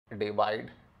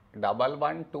divide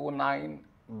 1129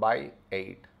 by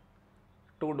 8.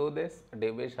 To do this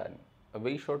division,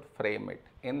 we should frame it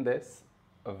in this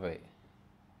way.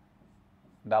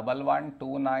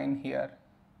 1129 here,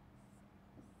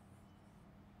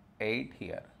 8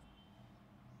 here.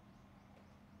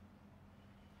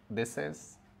 This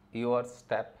is your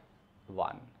step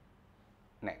 1.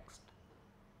 Next,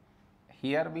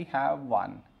 here we have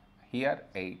 1, here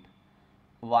 8.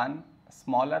 1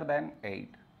 smaller than 8.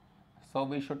 So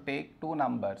we should take two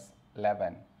numbers,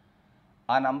 11.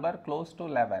 A number close to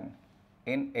 11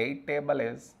 in 8 table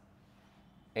is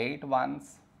 8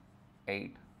 ones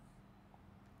 8.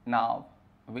 Now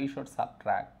we should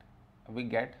subtract, we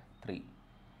get 3.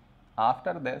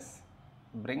 After this,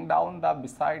 bring down the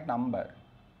beside number,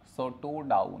 so 2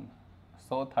 down,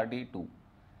 so 32.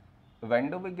 When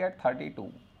do we get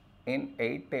 32? In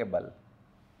 8 table,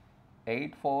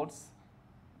 8 fours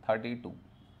 32.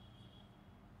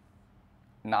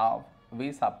 Now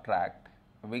we subtract,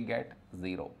 we get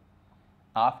 0.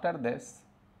 After this,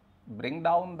 bring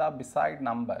down the beside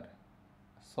number,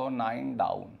 so 9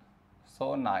 down,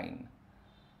 so 9.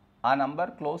 A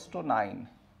number close to 9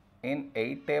 in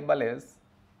 8 table is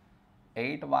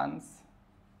 8 ones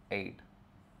 8.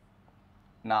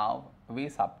 Now we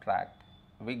subtract,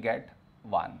 we get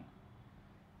 1.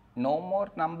 No more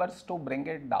numbers to bring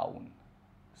it down,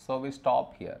 so we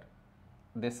stop here.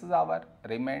 This is our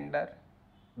remainder,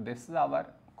 this is our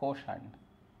quotient.